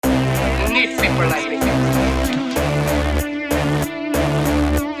need people like me.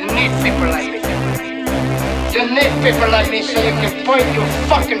 You need people like me. You need people like me so you can point your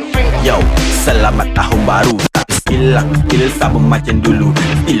fucking finger. Yo, selamat tahun baru. Tapi still aku still sama macam dulu.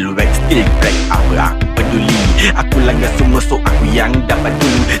 Still wax, still crack, apa aku peduli. Aku langgar semua so aku yang dapat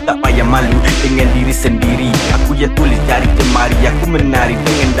dulu. Tak payah malu dengan diri sendiri. Aku yang tulis jari jemari. Aku menari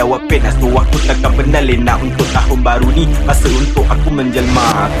dengan dawa pena. So aku takkan pernah lena untuk tahun baru ni. Masa untuk aku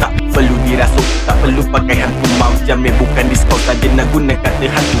menjelma. Tak perlu dirasuk, tak perlu pakai hantu. Mau jamin bukan diskon saja nak guna kata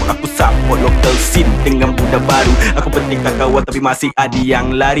hantu. Aku support local scene dengan budak baru. Aku pentingkan kawan tapi masih ada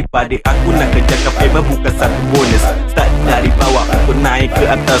yang lari pada aku. Nak kejarkan favor bukan satu bonus. Start dari bawah untuk naik ke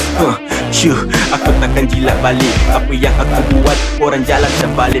atas. Aku takkan jilat balik apa yang aku buat. Orang jalan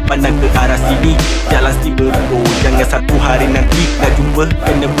terbalik pandang ke arah sini. Jalan si beratur. Jangan satu hari nanti nak jumpa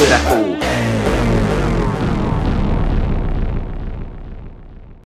kena beratur.